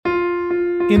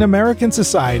In American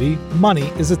society, money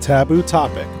is a taboo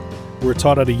topic. We're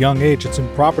taught at a young age it's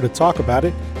improper to talk about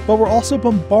it, but we're also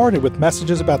bombarded with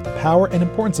messages about the power and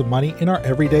importance of money in our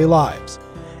everyday lives.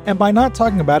 And by not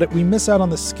talking about it, we miss out on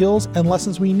the skills and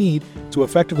lessons we need to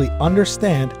effectively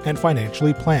understand and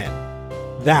financially plan.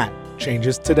 That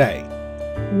changes today.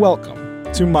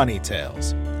 Welcome to Money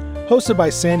Tales. Hosted by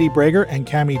Sandy Brager and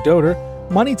Cami Doder,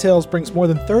 Money Tales brings more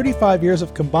than 35 years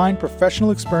of combined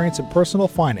professional experience in personal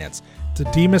finance to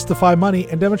demystify money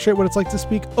and demonstrate what it's like to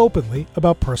speak openly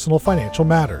about personal financial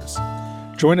matters.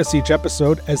 Join us each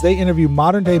episode as they interview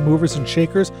modern-day movers and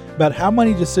shakers about how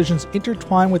money decisions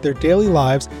intertwine with their daily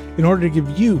lives in order to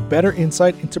give you better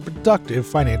insight into productive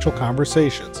financial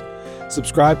conversations.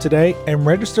 Subscribe today and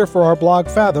register for our blog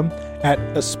Fathom at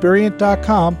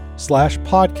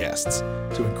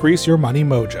aspiriant.com/podcasts to increase your money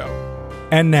mojo.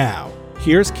 And now,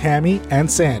 here's Cami and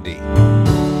Sandy.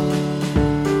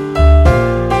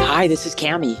 Hi, this is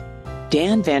Cami.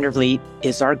 Dan Vliet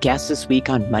is our guest this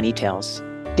week on Money Tales.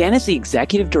 Dan is the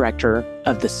executive director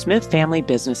of the Smith Family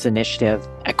Business Initiative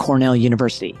at Cornell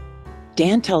University.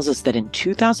 Dan tells us that in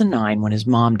 2009, when his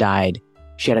mom died,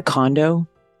 she had a condo,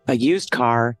 a used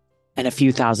car, and a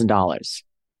few $1,000s.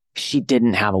 She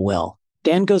didn't have a will.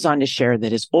 Dan goes on to share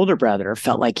that his older brother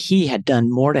felt like he had done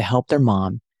more to help their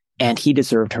mom, and he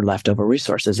deserved her leftover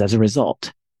resources as a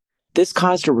result. This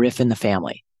caused a rift in the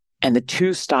family, and the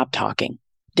two stopped talking.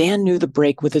 Dan knew the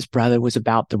break with his brother was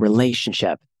about the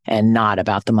relationship and not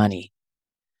about the money.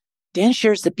 Dan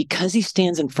shares that because he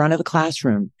stands in front of a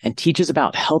classroom and teaches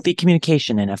about healthy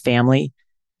communication in a family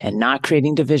and not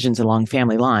creating divisions along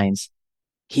family lines,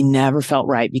 he never felt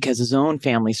right because his own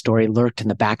family story lurked in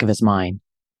the back of his mind.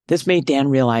 This made Dan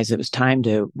realize it was time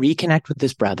to reconnect with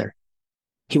his brother.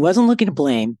 He wasn't looking to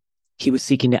blame, he was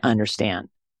seeking to understand.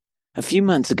 A few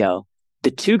months ago, the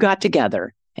two got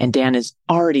together, and Dan is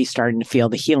already starting to feel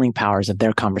the healing powers of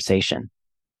their conversation.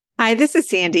 Hi, this is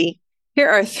Sandy. Here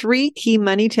are 3 key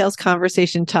Money Tales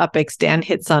conversation topics Dan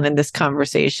hits on in this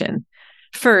conversation.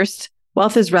 First,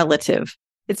 wealth is relative.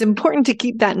 It's important to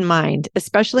keep that in mind,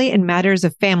 especially in matters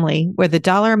of family where the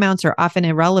dollar amounts are often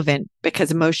irrelevant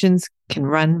because emotions can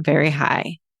run very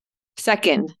high.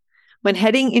 Second, when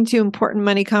heading into important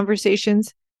money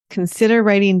conversations, consider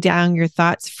writing down your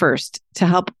thoughts first to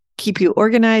help keep you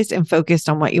organized and focused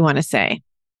on what you want to say.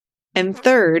 And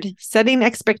third, setting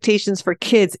expectations for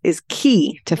kids is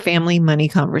key to family money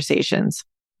conversations.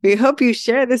 We hope you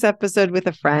share this episode with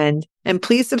a friend, and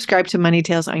please subscribe to Money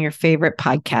Tales on your favorite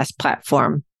podcast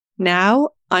platform. Now,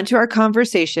 onto our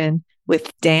conversation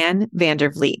with Dan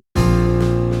Vliet.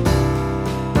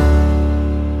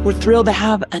 We're thrilled to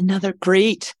have another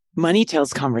great Money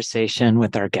Tales conversation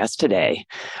with our guest today.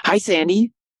 Hi,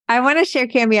 Sandy. I want to share,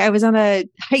 Cami, I was on a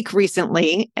hike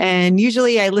recently, and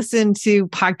usually I listen to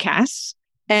podcasts.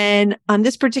 And on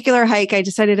this particular hike, I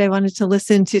decided I wanted to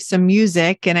listen to some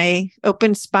music, and I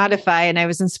opened Spotify and I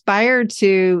was inspired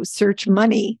to search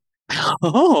money.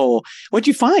 Oh, what'd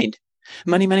you find?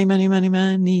 Money, money, money, money,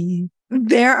 money.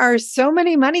 There are so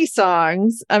many money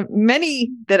songs,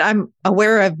 many that I'm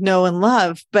aware of, know, and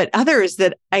love, but others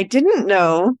that I didn't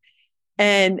know.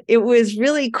 And it was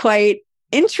really quite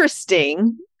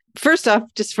interesting. First off,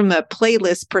 just from a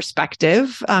playlist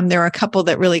perspective, there were a couple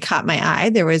that really caught my eye.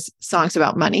 There was songs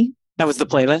about money. That was the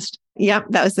playlist? Yep,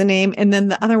 that was the name. And then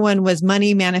the other one was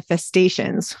Money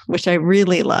Manifestations, which I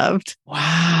really loved.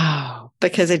 Wow.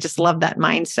 Because I just love that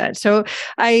mindset. So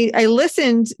I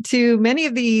listened to many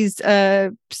of these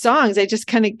songs. I just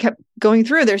kind of kept going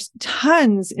through. There's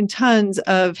tons and tons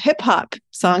of hip hop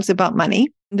songs about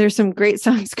money. There's some great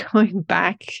songs going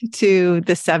back to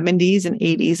the 70s and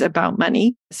 80s about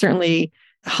money. Certainly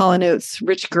Hall & Oates'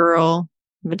 Rich Girl,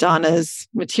 Madonna's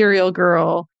Material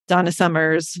Girl, Donna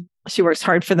Summer's She Works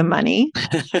Hard for the Money.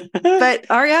 But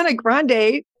Ariana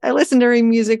Grande, I listen to her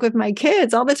music with my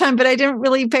kids all the time, but I didn't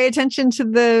really pay attention to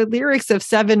the lyrics of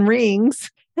Seven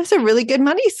Rings. That's a really good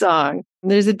money song.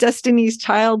 There's a Destiny's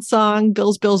Child song,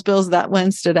 Bills, Bills, Bills. That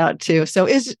one stood out too. So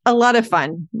it's a lot of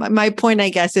fun. My point, I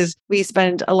guess, is we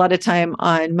spend a lot of time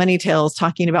on Money Tales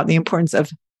talking about the importance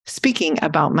of speaking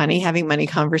about money, having money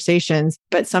conversations,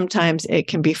 but sometimes it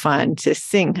can be fun to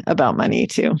sing about money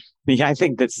too. Yeah, I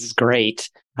think this is great.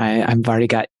 I've already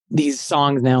got these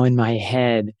songs now in my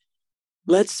head.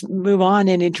 Let's move on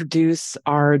and introduce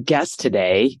our guest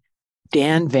today,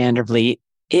 Dan Vliet.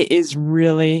 It is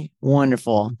really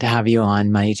wonderful to have you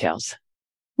on Money Tales.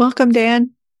 Welcome,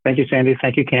 Dan. Thank you, Sandy.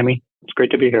 Thank you, Cami. It's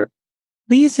great to be here.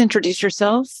 Please introduce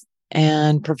yourself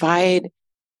and provide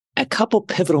a couple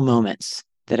pivotal moments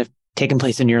that have taken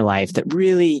place in your life that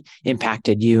really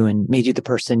impacted you and made you the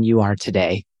person you are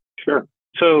today. Sure.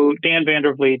 So Dan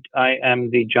Vliet, I am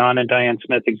the John and Diane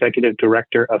Smith Executive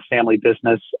Director of Family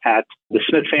Business at the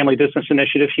Smith Family Business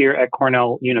Initiative here at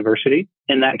Cornell University.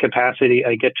 In that capacity,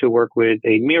 I get to work with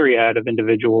a myriad of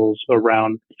individuals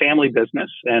around family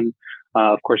business. And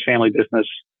of course, family business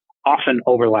often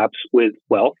overlaps with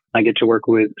wealth. I get to work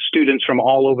with students from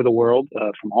all over the world,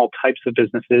 from all types of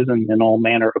businesses and all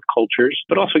manner of cultures,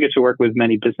 but also get to work with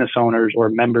many business owners or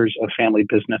members of family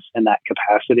business in that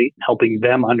capacity, helping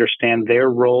them understand their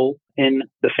role in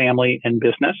the family and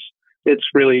business. It's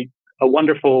really a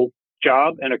wonderful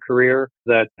job and a career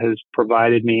that has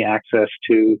provided me access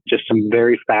to just some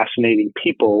very fascinating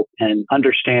people and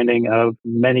understanding of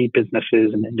many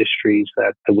businesses and industries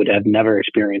that I would have never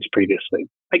experienced previously.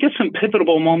 I guess some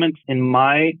pivotal moments in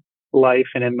my life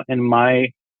and in my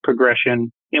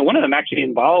progression, one of them actually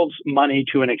involves money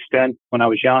to an extent when I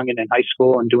was young and in high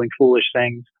school and doing foolish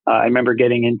things. I remember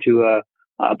getting into a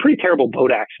pretty terrible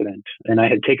boat accident, and I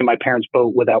had taken my parents'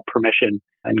 boat without permission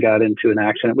and got into an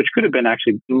accident, which could have been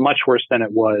actually much worse than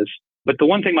it was. But the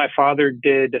one thing my father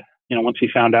did, once he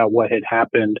found out what had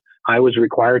happened, I was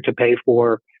required to pay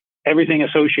for everything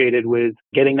associated with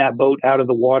getting that boat out of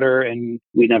the water, and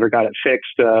we never got it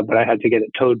fixed, but I had to get it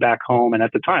towed back home. And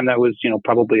at the time, that was,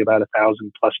 probably about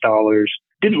 $1,000+.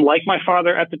 Didn't like my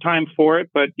father at the time for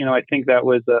it, but, I think that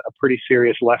was a pretty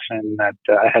serious lesson that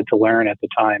I had to learn at the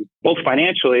time, both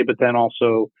financially, but then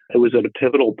also it was at a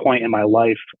pivotal point in my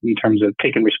life in terms of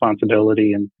taking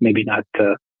responsibility and maybe not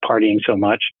partying so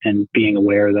much and being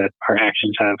aware that our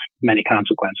actions have many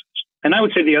consequences. And I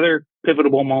would say the other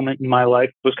pivotal moment in my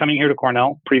life was coming here to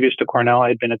Cornell. Previous to Cornell, I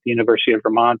had been at the University of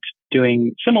Vermont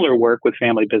doing similar work with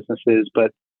family businesses,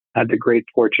 but had the great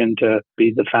fortune to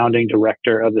be the founding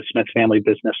director of the Smith Family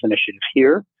Business Initiative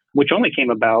here, which only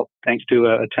came about thanks to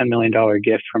a $10 million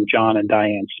gift from John and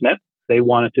Diane Smith. They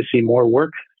wanted to see more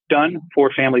work done for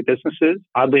family businesses.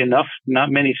 Oddly enough, not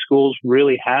many schools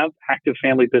really have active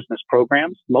family business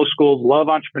programs. Most schools love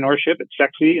entrepreneurship. It's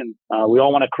sexy, and we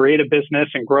all want to create a business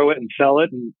and grow it and sell it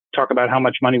and talk about how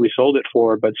much money we sold it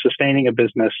for. But sustaining a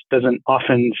business doesn't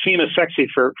often seem as sexy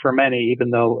for many,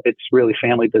 even though it's really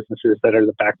family businesses that are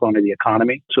the backbone of the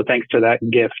economy. So thanks to that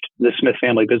gift, the Smith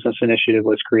Family Business Initiative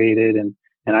was created, and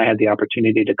I had the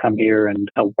opportunity to come here and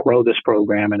help grow this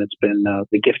program. And it's been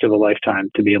the gift of a lifetime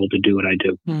to be able to do what I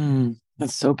do.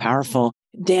 That's so powerful.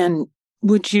 Dan,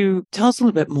 would you tell us a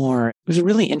little bit more? It was a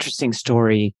really interesting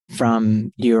story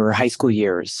from your high school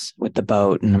years with the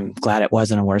boat, and I'm glad it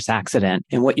wasn't a worse accident,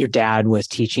 and what your dad was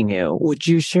teaching you. Would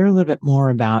you share a little bit more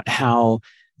about how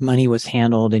money was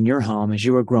handled in your home as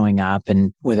you were growing up,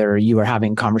 and whether you were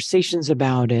having conversations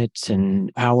about it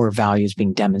and how were values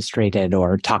being demonstrated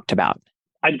or talked about?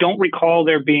 I don't recall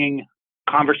there being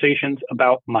conversations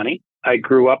about money. I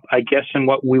grew up, I guess, in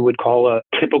what we would call a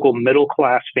typical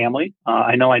middle-class family.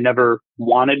 I know I never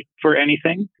wanted for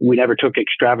anything. We never took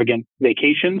extravagant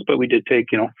vacations, but we did take,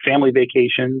 family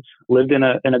vacations, lived in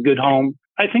a good home.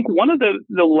 I think one of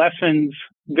the lessons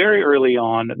very early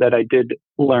on that I did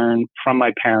learn from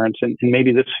my parents, and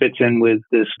maybe this fits in with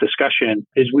this discussion,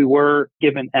 is we were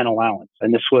given an allowance.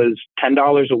 And this was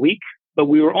 $10 a week. But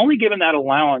we were only given that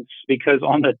allowance because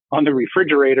on the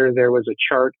refrigerator, there was a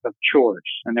chart of chores.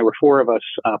 And there were four of us,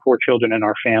 four children in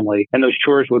our family. And those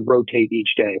chores would rotate each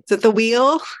day. Is it the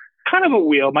wheel? Kind of a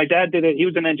wheel. My dad did it. He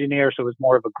was an engineer, so it was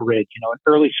more of a grid, an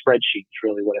early spreadsheet is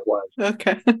really what it was.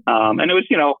 Okay. And it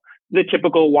was, the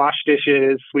typical wash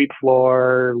dishes, sweep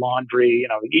floor, laundry,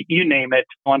 you name it.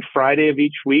 On Friday of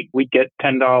each week, we'd get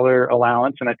 $10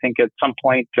 allowance. And I think at some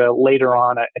point later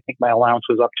on, I think my allowance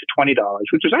was up to $20,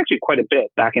 which was actually quite a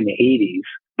bit back in the 80s.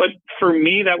 But for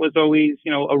me, that was always,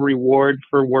 a reward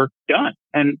for work done.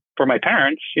 And for my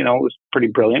parents, it was pretty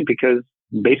brilliant because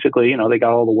basically, they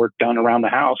got all the work done around the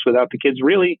house without the kids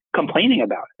really complaining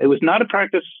about it. It was not a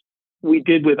practice we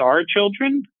did with our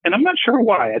children. And I'm not sure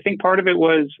why. I think part of it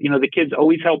was, the kids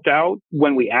always helped out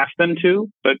when we asked them to,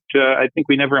 but I think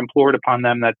we never implored upon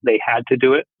them that they had to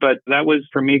do it. But that was,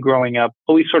 for me growing up,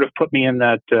 always sort of put me in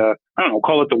that,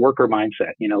 call it the worker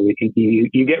mindset.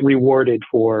 You get rewarded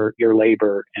for your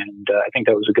labor. And I think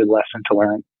that was a good lesson to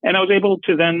learn. And I was able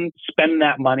to then spend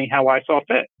that money how I saw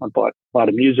fit. I bought a lot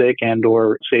of music and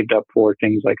or saved up for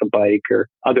things like a bike or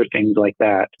other things like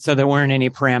that. So there weren't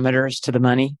any parameters to the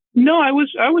money? No, I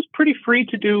was pretty free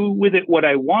to do with it what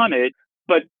I wanted,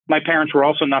 but my parents were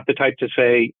also not the type to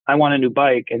say, I want a new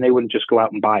bike, and they wouldn't just go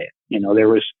out and buy it. There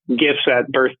was gifts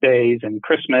at birthdays and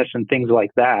Christmas and things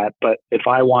like that. But if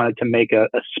I wanted to make a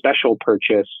special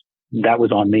purchase, that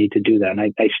was on me to do that. And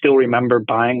I still remember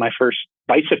buying my first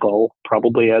bicycle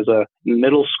probably as a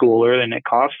middle schooler, and it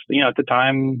cost, at the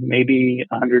time, maybe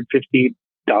 $150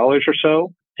 or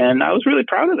so. And I was really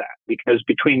proud of that because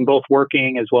between both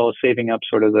working as well as saving up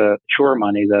sort of the chore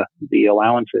money, the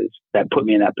allowances, that put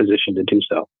me in that position to do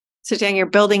so. So Dan, you're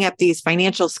building up these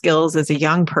financial skills as a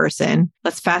young person.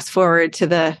 Let's fast forward to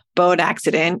the boat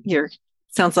accident.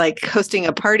 Sounds like hosting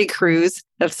a party cruise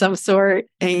of some sort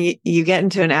and you get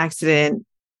into an accident.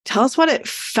 Tell us what it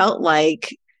felt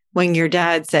like when your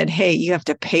dad said, hey, you have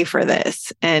to pay for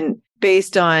this. And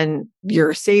based on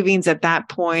your savings at that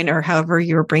point or however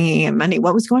you were bringing in money,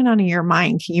 what was going on in your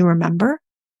mind? Can you remember?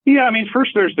 Yeah, I mean,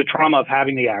 first there's the trauma of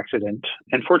having the accident.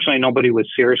 And fortunately, nobody was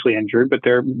seriously injured, but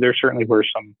there certainly were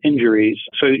some injuries.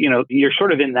 So, you're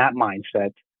sort of in that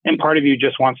mindset. And part of you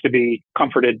just wants to be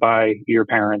comforted by your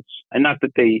parents. And not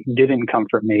that they didn't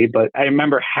comfort me, but I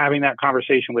remember having that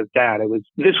conversation with Dad.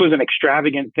 This was an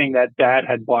extravagant thing that Dad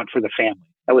had bought for the family.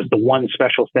 That was the one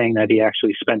special thing that he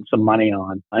actually spent some money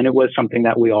on. And it was something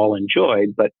that we all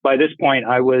enjoyed. But by this point,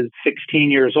 I was 16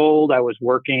 years old. I was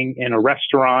working in a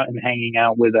restaurant and hanging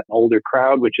out with an older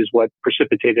crowd, which is what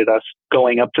precipitated us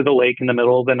going up to the lake in the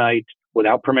middle of the night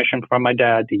without permission from my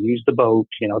dad to use the boat.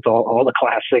 It's all the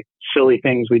classic silly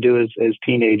things we do as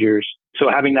teenagers. So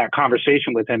having that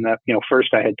conversation with him that,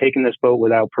 first I had taken this boat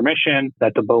without permission,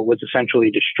 that the boat was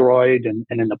essentially destroyed and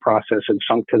in the process had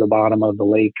sunk to the bottom of the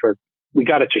lake, or we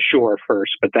got it to shore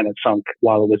first, but then it sunk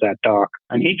while it was at dock.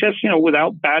 And he just,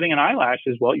 without batting an eyelash,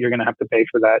 says, well, you're going to have to pay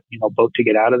for that, boat to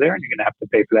get out of there, and you're going to have to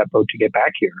pay for that boat to get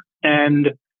back here.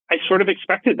 And I sort of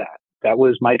expected that. That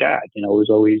was my dad. It was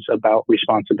always about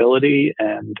responsibility,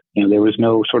 and, there was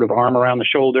no sort of arm around the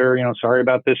shoulder, sorry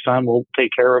about this, son, we'll take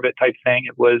care of it type thing.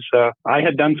 It was, I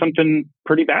had done something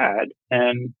pretty bad,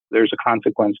 and there's a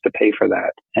consequence to pay for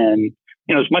that. And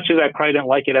as much as I probably didn't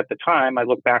like it at the time, I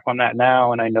look back on that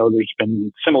now and I know there's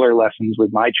been similar lessons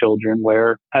with my children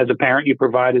where as a parent, you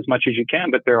provide as much as you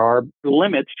can, but there are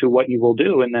limits to what you will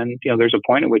do. And then, there's a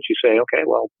point at which you say, okay,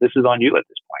 well, this is on you at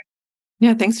this point.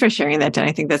 Yeah, thanks for sharing that, Dan.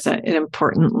 I think that's an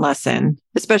important lesson,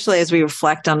 especially as we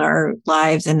reflect on our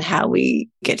lives and how we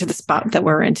get to the spot that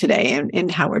we're in today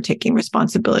and how we're taking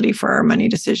responsibility for our money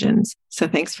decisions. So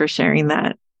thanks for sharing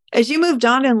that. As you moved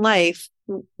on in life,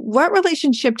 what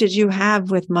relationship did you have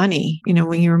with money,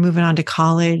 when you were moving on to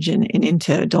college and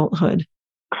into adulthood?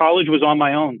 College was on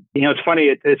my own. It's funny.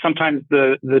 It's sometimes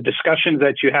the discussions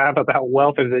that you have about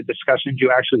wealth are the discussions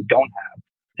you actually don't have.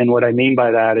 And what I mean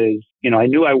by that is, I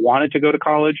knew I wanted to go to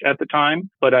college at the time,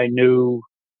 but I knew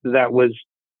that was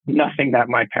nothing that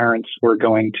my parents were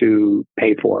going to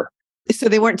pay for. So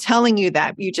they weren't telling you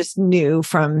that, you just knew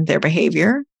from their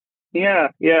behavior? Yeah.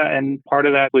 And part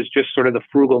of that was just sort of the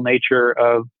frugal nature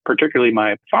of particularly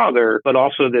my father, but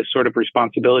also this sort of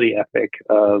responsibility ethic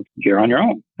of you're on your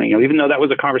own. Even though that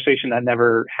was a conversation that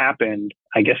never happened,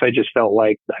 I guess I just felt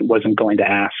like I wasn't going to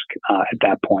ask at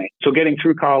that point. So getting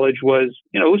through college was,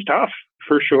 it was tough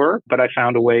for sure, but I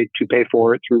found a way to pay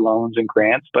for it through loans and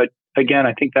grants. But again,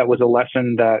 I think that was a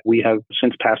lesson that we have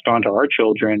since passed on to our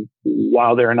children.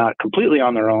 While they're not completely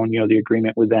on their own, the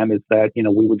agreement with them is that,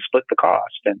 we would split the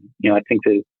cost. And, I think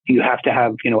that you have to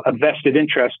have, a vested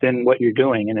interest in what you're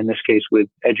doing. And in this case, with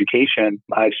education,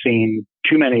 I've seen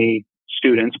too many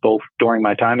students, both during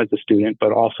my time as a student,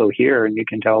 but also here, and you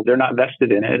can tell they're not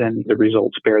vested in it, and the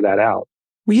results bear that out.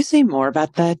 Will you say more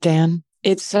about that, Dan?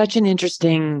 It's such an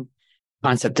interesting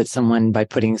concept that someone, by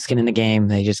putting skin in the game,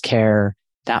 they just care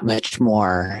that much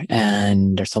more.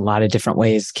 And there's a lot of different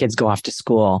ways kids go off to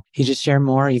school. You just share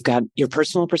more. You've got your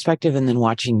personal perspective and then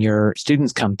watching your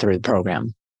students come through the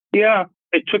program. Yeah,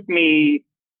 it took me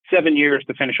 7 years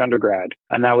to finish undergrad.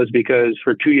 And that was because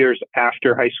for 2 years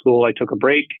after high school, I took a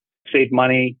break, saved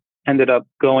money, ended up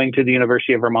going to the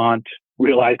University of Vermont,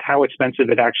 realized how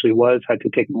expensive it actually was, had to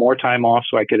take more time off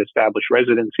so I could establish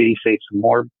residency, save some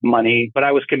more money, but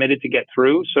I was committed to get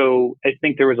through. So I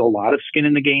think there was a lot of skin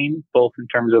in the game, both in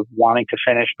terms of wanting to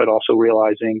finish, but also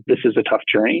realizing this is a tough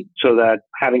journey. So that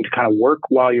having to kind of work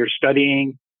while you're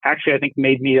studying, actually, I think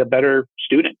made me a better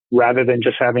student rather than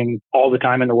just having all the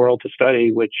time in the world to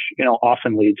study, which,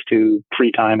 often leads to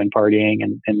free time and partying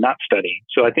and not studying.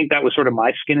 So I think that was sort of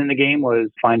my skin in the game, was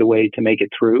find a way to make it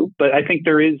through. But I think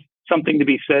there is something to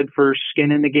be said for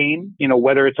skin in the game,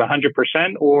 whether it's 100%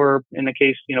 or in the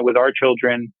case, with our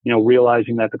children,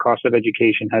 realizing that the cost of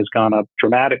education has gone up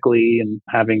dramatically and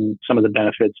having some of the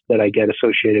benefits that I get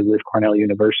associated with Cornell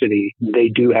University, they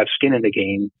do have skin in the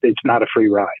game. It's not a free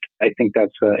ride. I think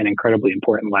that's an incredibly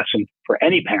important lesson for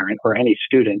any parent or any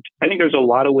student. I think there's a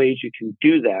lot of ways you can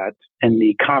do that, and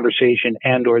the conversation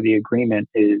and or the agreement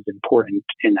is important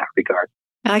in that regard.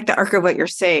 I like the arc of what you're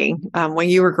saying. When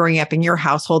you were growing up in your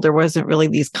household, there wasn't really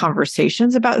these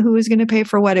conversations about who was going to pay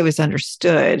for what. It was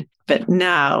understood. But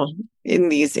now in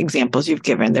these examples you've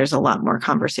given, there's a lot more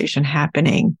conversation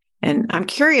happening. And I'm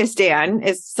curious, Dan,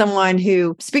 as someone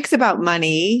who speaks about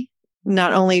money,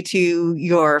 not only to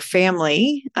your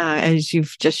family, as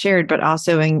you've just shared, but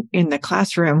also in the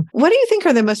classroom, what do you think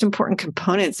are the most important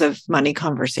components of money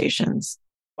conversations?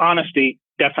 Honesty,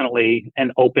 definitely,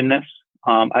 and openness.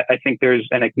 I think there's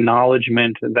an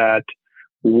acknowledgement that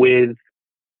with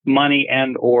money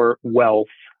and or wealth,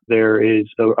 there is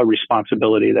a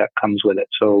responsibility that comes with it.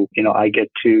 So, I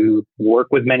get to work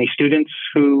with many students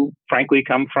who frankly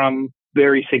come from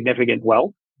very significant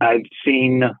wealth. I've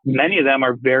seen many of them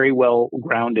are very well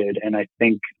grounded, and I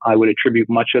think I would attribute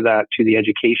much of that to the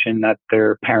education that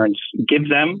their parents give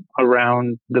them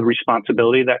around the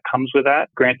responsibility that comes with that.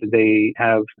 Granted, they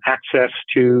have access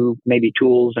to maybe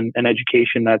tools and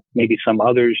education that maybe some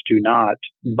others do not,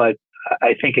 but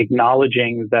I think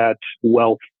acknowledging that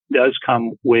wealth does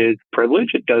come with privilege.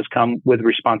 It does come with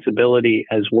responsibility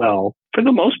as well. For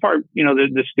the most part,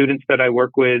 the students that I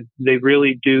work with, they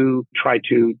really do try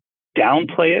to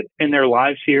downplay it in their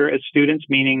lives here as students,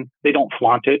 meaning they don't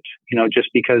flaunt it, just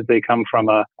because they come from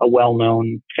a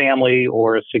well-known family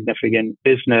or a significant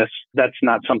business. That's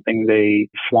not something they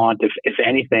flaunt. If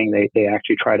anything, they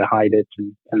actually try to hide it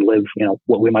and live,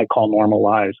 what we might call normal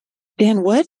lives. Dan,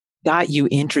 what got you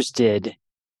interested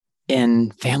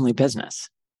in family business?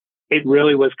 It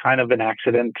really was kind of an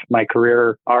accident. My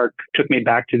career arc took me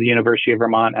back to the University of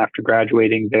Vermont after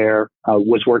graduating there.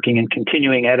 Was working in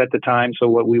continuing ed at the time, so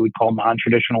what we would call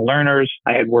non-traditional learners.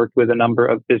 I had worked with a number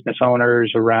of business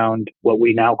owners around what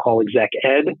we now call exec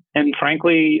ed. And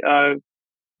frankly,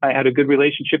 I had a good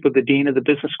relationship with the dean of the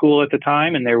business school at the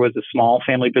time, and there was a small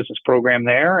family business program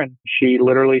there. And she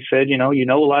literally said, you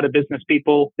know a lot of business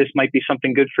people, this might be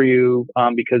something good for you,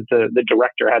 because the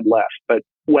director had left. But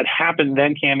what happened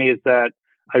then, Cami, is that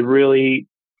I really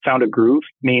found a groove,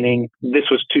 meaning this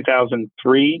was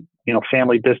 2003.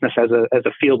 Family business as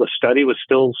a field of study was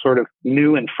still sort of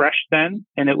new and fresh then.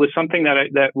 And it was something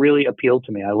that really appealed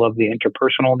to me. I love the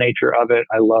interpersonal nature of it.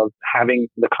 I love having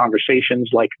the conversations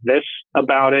like this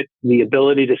about it, the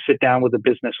ability to sit down with a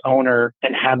business owner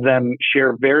and have them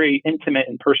share very intimate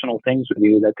and personal things with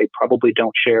you that they probably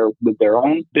don't share with their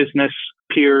own business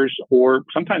peers, or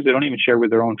sometimes they don't even share with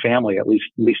their own family, at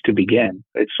least to begin.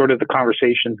 It's sort of the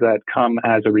conversations that come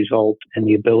as a result, and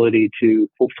the ability to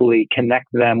hopefully connect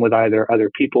them with either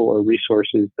other people or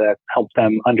resources that help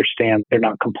them understand they're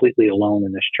not completely alone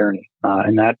in this journey.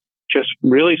 And that just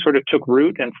really sort of took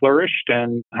root and flourished,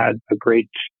 and had a great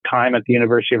time at the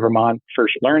University of Vermont,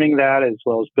 first learning that as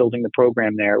well as building the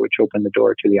program there, which opened the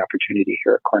door to the opportunity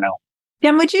here at Cornell.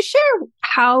 Dan, would you share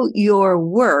how your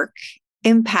work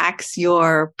impacts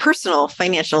your personal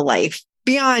financial life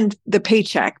beyond the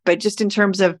paycheck, but just in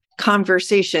terms of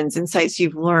conversations, insights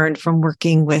you've learned from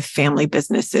working with family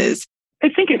businesses? I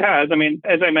think it has. I mean,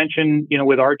 as I mentioned,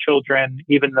 with our children,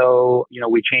 even though,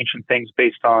 we change some things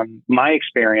based on my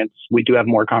experience, we do have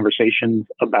more conversations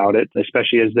about it,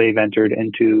 especially as they've entered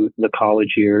into the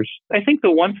college years. I think the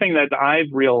one thing that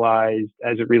I've realized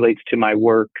as it relates to my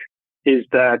work is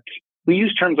that we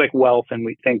use terms like wealth and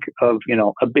we think of,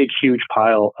 a big, huge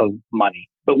pile of money.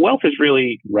 But wealth is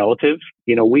really relative.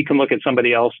 We can look at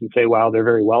somebody else and say, wow, they're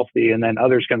very wealthy. And then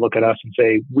others can look at us and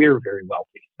say, we're very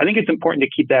wealthy. I think it's important to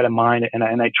keep that in mind. And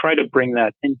I try to bring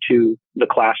that into the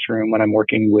classroom when I'm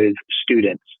working with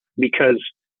students, because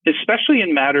especially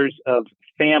in matters of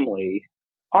family,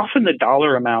 often the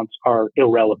dollar amounts are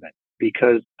irrelevant,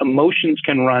 because emotions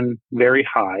can run very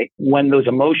high. When those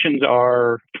emotions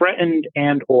are threatened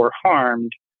and or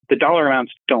harmed, the dollar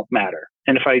amounts don't matter.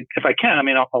 And if I can,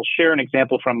 I'll share an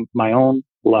example from my own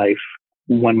life.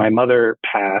 When my mother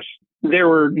passed, there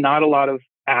were not a lot of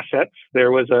assets.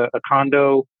 There was a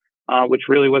condo, which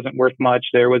really wasn't worth much.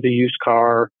 There was a used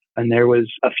car, and there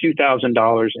was a few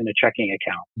 $1,000s in a checking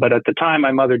account. But at the time,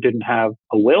 my mother didn't have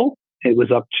a will. It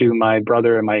was up to my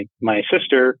brother and my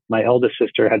sister. My eldest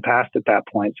sister had passed at that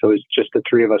point, so it was just the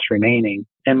three of us remaining.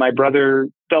 And my brother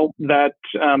felt that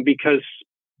because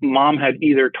Mom had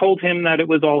either told him that it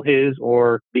was all his,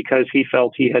 or because he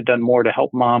felt he had done more to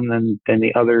help Mom than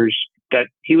the others, that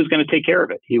he was going to take care of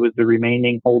it. He was the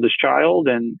remaining oldest child,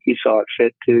 and he saw it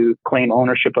fit to claim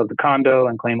ownership of the condo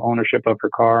and claim ownership of her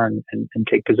car and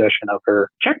take possession of her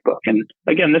checkbook. And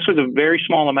again, this was a very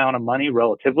small amount of money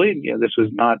relatively. This was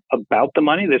not about the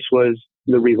money. This was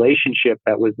the relationship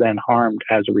that was then harmed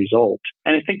as a result.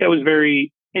 And I think that was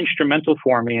very instrumental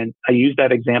for me. And I use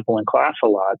that example in class a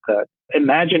lot, that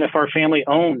imagine if our family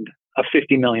owned a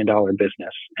 $50 million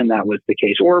business and that was the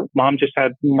case, or Mom just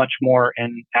had much more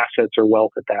in assets or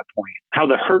wealth at that point, how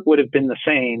the hurt would have been the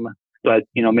same, but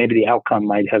maybe the outcome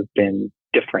might have been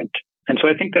different. And so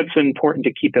I think that's important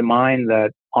to keep in mind,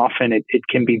 that often it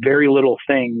can be very little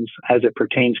things as it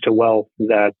pertains to wealth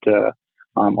that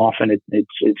often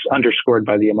it's underscored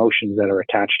by the emotions that are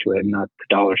attached to it, not the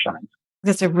dollar signs.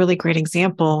 That's a really great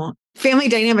example. Family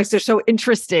dynamics are so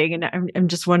interesting. And I'm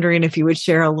just wondering if you would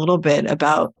share a little bit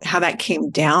about how that came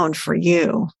down for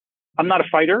you. I'm not a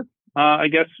fighter, I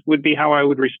guess would be how I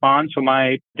would respond. So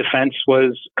my defense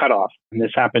was cut off. And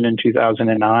this happened in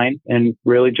 2009, and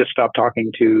really just stopped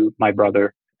talking to my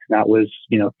brother. That was,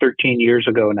 13 years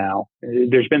ago now.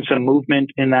 There's been some movement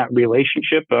in that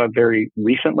relationship very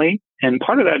recently. And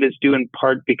part of that is due in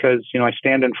part because, I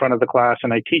stand in front of the class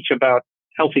and I teach about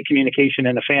healthy communication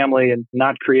in a family and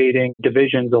not creating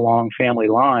divisions along family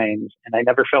lines. And I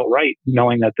never felt right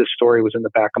knowing that this story was in the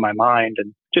back of my mind.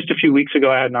 And just a few weeks ago,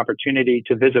 I had an opportunity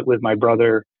to visit with my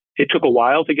brother. It took a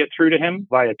while to get through to him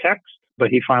via text, but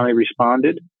he finally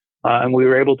responded. And we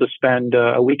were able to spend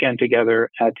a weekend together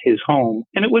at his home.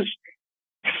 And it was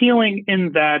healing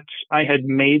in that I had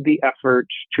made the effort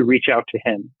to reach out to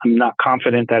him. I'm not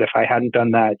confident that if I hadn't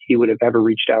done that, he would have ever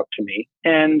reached out to me.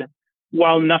 And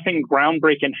while nothing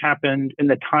groundbreaking happened in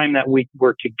the time that we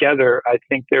were together, I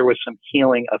think there was some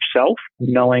healing of self,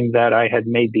 knowing that I had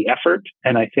made the effort.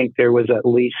 And I think there was at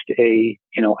least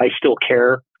I still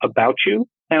care about you.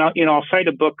 And I'll cite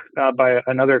a book by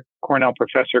another Cornell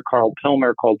professor, Carl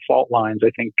Pilmer, called Fault Lines.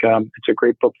 I think it's a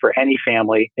great book for any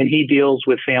family. And he deals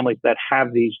with families that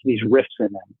have these rifts in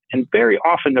them. And very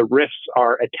often the rifts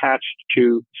are attached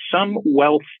to some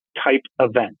wealth type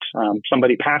event.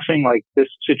 Somebody passing, like this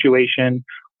situation.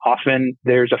 Often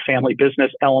there's a family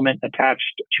business element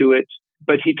attached to it.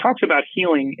 But he talks about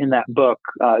healing in that book,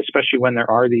 especially when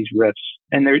there are these rifts.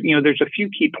 And there's a few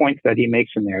key points that he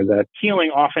makes in there, that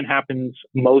healing often happens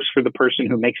most for the person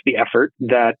who makes the effort,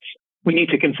 that we need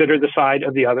to consider the side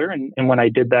of the other. And when I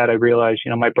did that, I realized,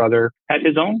 my brother had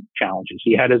his own challenges.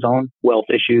 He had his own wealth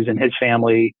issues, and his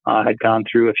family had gone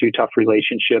through a few tough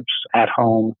relationships at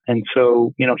home. And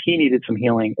so, he needed some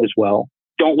healing as well.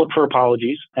 Don't look for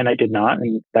apologies. And I did not.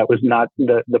 And that was not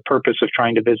the purpose of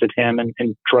trying to visit him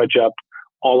and drudge up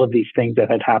all of these things that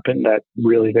had happened, that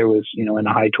really there was, an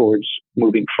eye towards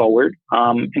moving forward,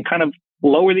 and kind of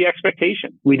lower the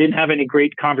expectation. We didn't have any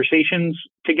great conversations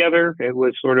together. It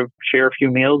was sort of share a few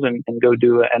meals and go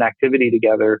do an activity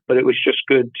together. But it was just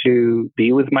good to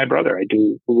be with my brother. I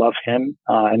do love him,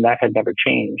 and that had never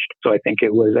changed. So I think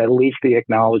it was at least the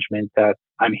acknowledgement that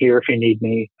I'm here if you need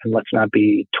me, and let's not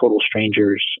be total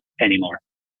strangers anymore.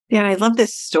 Yeah, I love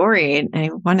this story, and I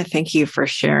want to thank you for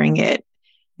sharing it.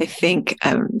 I think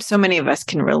so many of us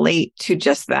can relate to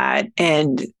just that.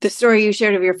 And the story you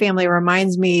shared of your family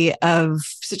reminds me of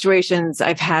situations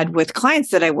I've had with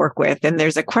clients that I work with. And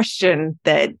there's a question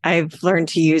that I've learned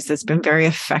to use that's been very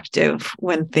effective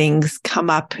when things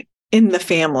come up in the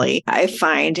family. I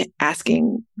find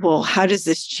asking, well, how does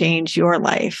this change your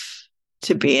life,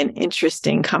 to be an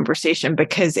interesting conversation,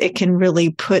 because it can really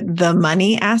put the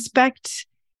money aspect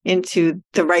into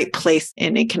the right place,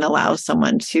 and it can allow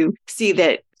someone to see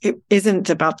that it isn't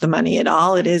about the money at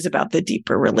all. It is about the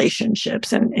deeper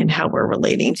relationships and how we're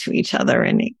relating to each other.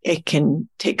 And it can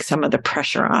take some of the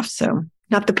pressure off. So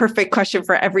not the perfect question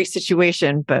for every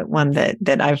situation, but one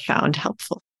that I've found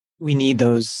helpful. We need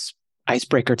those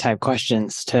icebreaker type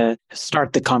questions to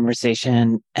start the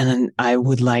conversation. And then I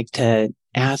would like to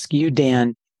ask you,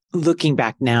 Dan, looking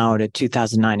back now to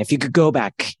 2009, if you could go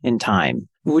back in time,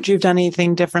 would you have done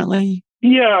anything differently?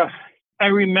 Yeah, I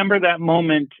remember that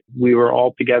moment. We were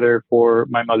all together for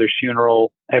my mother's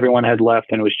funeral. Everyone had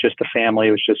left, and it was just the family.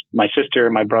 It was just my sister,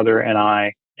 my brother, and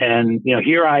I. And,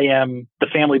 here I am, the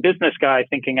family business guy,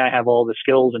 thinking I have all the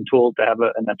skills and tools to have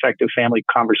an effective family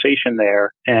conversation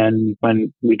there. And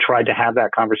when we tried to have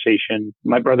that conversation,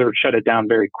 my brother shut it down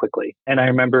very quickly. And I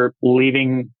remember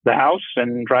leaving the house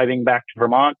and driving back to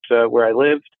Vermont, where I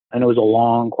lived. And it was a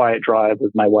long, quiet drive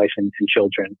with my wife and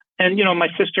children. And, my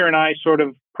sister and I sort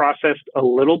of processed a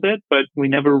little bit, but we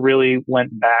never really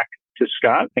went back to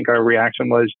Scott. I think our reaction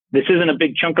was, this isn't a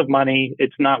big chunk of money.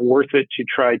 It's not worth it to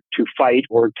try to fight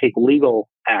or take legal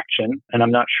action. And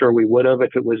I'm not sure we would have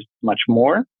if it was much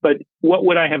more. But what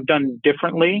would I have done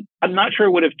differently? I'm not sure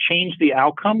it would have changed the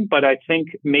outcome, but I think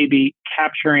maybe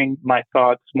capturing my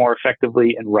thoughts more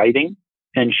effectively in writing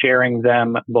and sharing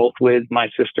them both with my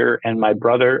sister and my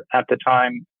brother at the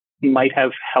time might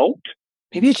have helped.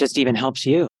 Maybe it just even helps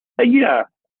you. Yeah.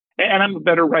 And I'm a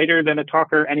better writer than a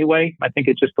talker anyway. I think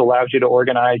it just allows you to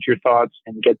organize your thoughts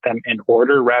and get them in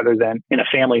order rather than in a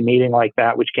family meeting like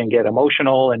that, which can get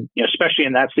emotional. And especially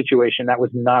in that situation, that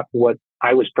was not what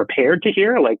I was prepared to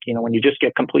hear. Like, when you just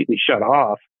get completely shut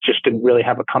off, just didn't really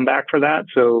have a comeback for that.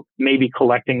 So maybe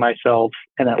collecting myself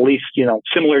and at least,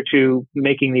 similar to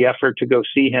making the effort to go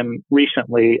see him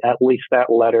recently, at least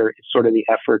that letter is sort of the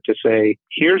effort to say,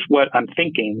 here's what I'm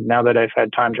thinking now that I've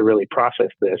had time to really process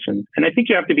this. And I think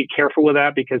you have to be careful with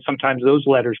that because sometimes those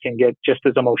letters can get just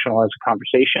as emotional as a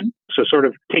conversation. So sort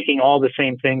of taking all the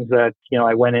same things that,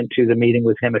 I went into the meeting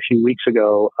with him a few weeks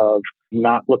ago of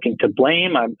not looking to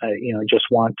blame. I just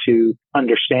want to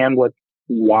understand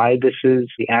why this is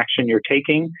the action you're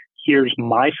taking. Here's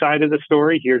my side of the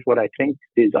story. Here's what I think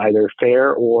is either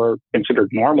fair or considered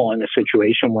normal in a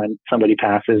situation when somebody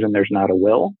passes and there's not a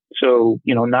will. So,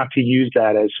 not to use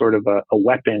that as sort of a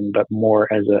weapon, but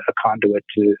more as a conduit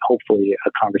to hopefully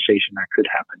a conversation that could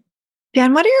happen.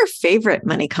 Dan, what are your favorite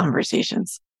money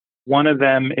conversations? One of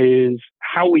them is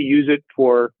how we use it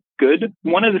for good.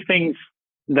 One of the things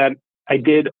that I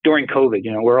did during COVID,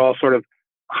 we're all sort of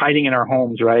hiding in our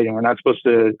homes, right? And we're not supposed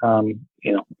to,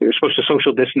 we're supposed to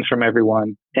social distance from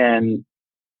everyone. And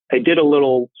I did a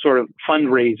little sort of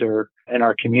fundraiser in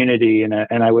our community,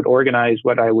 and I would organize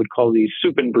what I would call these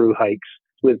soup and brew hikes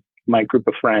with my group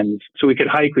of friends. So we could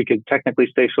hike, we could technically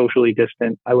stay socially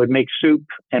distant. I would make soup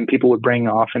and people would bring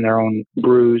often their own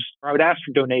brews. I would ask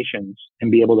for donations and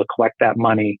be able to collect that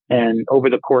money. And over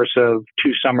the course of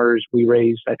 2 summers, we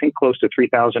raised, I think, close to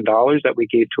 $3,000 that we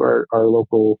gave to our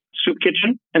local soup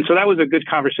kitchen. And so that was a good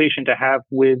conversation to have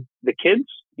with the kids,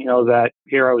 that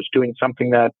here I was doing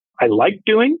something that I liked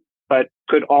doing, but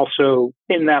could also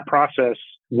in that process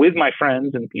with my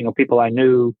friends and, people I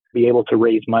knew, be able to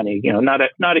raise money, not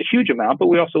a huge amount, but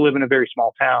we also live in a very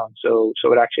small town. So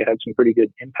it actually had some pretty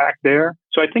good impact there.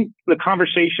 So I think the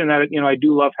conversation that, I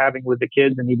do love having with the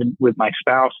kids and even with my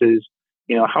spouse is,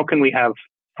 how can we have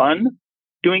fun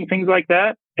doing things like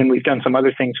that? And we've done some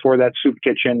other things for that soup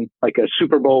kitchen, like a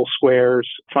Super Bowl Squares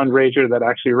fundraiser that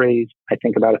actually raised, I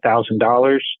think, about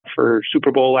 $1,000 for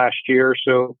Super Bowl last year.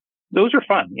 So those are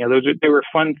fun. They were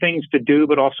fun things to do,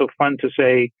 but also fun to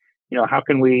say, how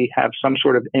can we have some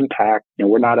sort of impact?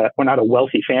 We're not a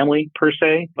wealthy family per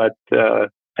se, but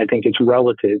I think it's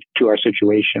relative to our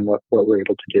situation, what we're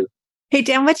able to do. Hey,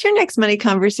 Dan, what's your next money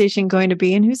conversation going to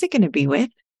be and who's it going to be with?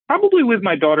 Probably with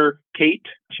my daughter, Kate.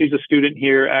 She's a student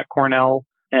here at Cornell.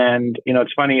 And,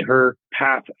 it's funny, her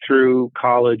path through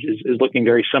college is looking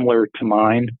very similar to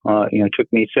mine. It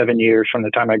took me 7 years from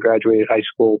the time I graduated high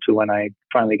school to when I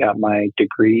finally got my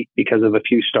degree because of a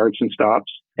few starts and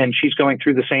stops. And she's going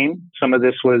through the same. Some of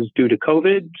this was due to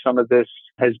COVID. Some of this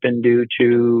has been due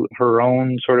to her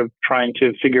own sort of trying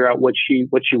to figure out what she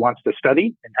wants to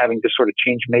study and having to sort of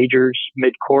change majors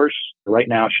mid-course. Right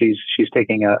now, she's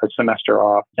taking a semester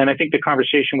off. And I think the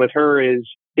conversation with her is,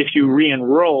 if you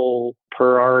re-enroll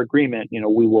per our agreement,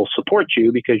 we will support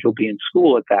you because you'll be in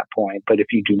school at that point. But if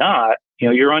you do not,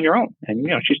 you're on your own. And,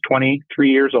 she's 23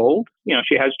 years old.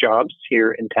 She has jobs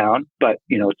here in town, but,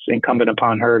 it's incumbent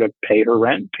upon her to pay her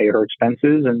rent, pay her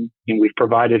expenses. And we've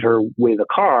provided her with a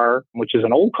car, which is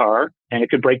an old car, and it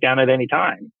could break down at any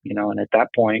time, and at that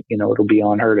point, it'll be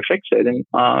on her to fix it.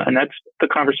 And that's the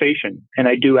conversation. And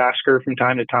I do ask her from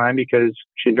time to time because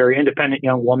she's a very independent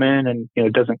young woman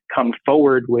and, doesn't come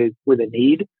forward with a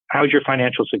need. How's your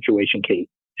financial situation, Kate?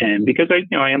 And because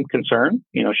I am concerned,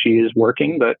 she is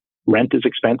working, but rent is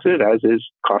expensive, as is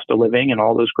cost of living and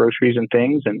all those groceries and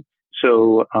things. And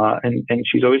so, and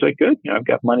she's always like, good, I've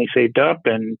got money saved up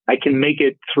and I can make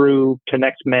it through to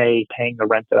next May paying the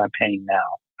rent that I'm paying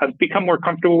now. I've become more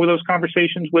comfortable with those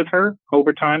conversations with her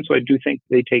over time. So I do think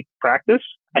they take practice.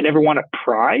 I never want to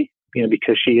pry,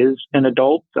 because she is an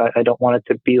adult. I don't want it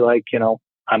to be like,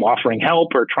 I'm offering help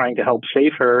or trying to help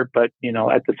save her. But,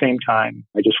 at the same time,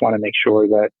 I just want to make sure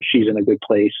that she's in a good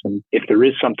place. And if there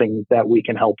is something that we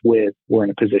can help with, we're in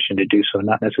a position to do so,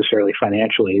 not necessarily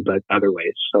financially, but other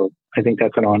ways. So I think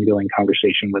that's an ongoing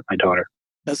conversation with my daughter.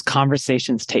 Those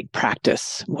conversations take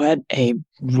practice. What a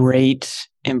great,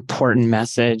 important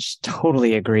message.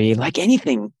 Totally agree. Like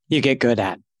anything you get good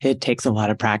at, it takes a lot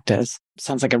of practice.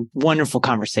 Sounds like a wonderful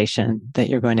conversation that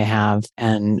you're going to have,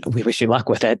 and we wish you luck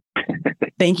with it.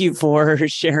 Thank you for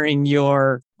sharing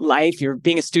your life, your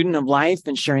being a student of life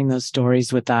and sharing those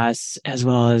stories with us, as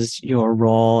well as your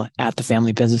role at the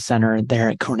Family Business Center there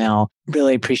at Cornell.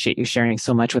 Really appreciate you sharing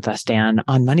so much with us, Dan,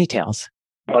 on Money Tales.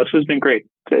 Well, this has been great.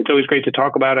 It's always great to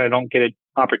talk about it. I don't get an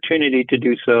opportunity to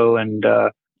do so. And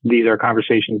these are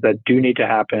conversations that do need to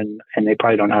happen, and they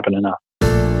probably don't happen enough.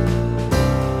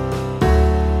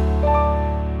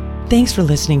 Thanks for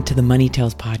listening to the Money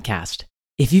Tales podcast.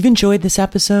 If you've enjoyed this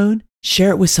episode, share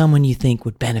it with someone you think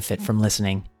would benefit from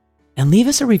listening, and leave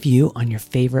us a review on your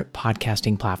favorite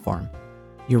podcasting platform.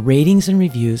 Your ratings and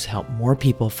reviews help more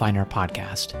people find our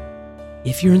podcast.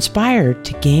 If you're inspired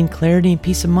to gain clarity and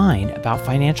peace of mind about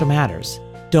financial matters,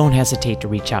 don't hesitate to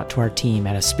reach out to our team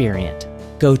at Asperient.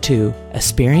 Go to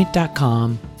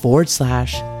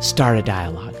Asperient.com/start a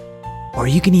dialogue. Or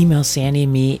you can email Sandy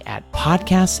and me at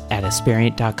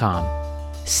podcasts@Asperient.com.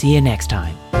 See you next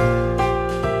time.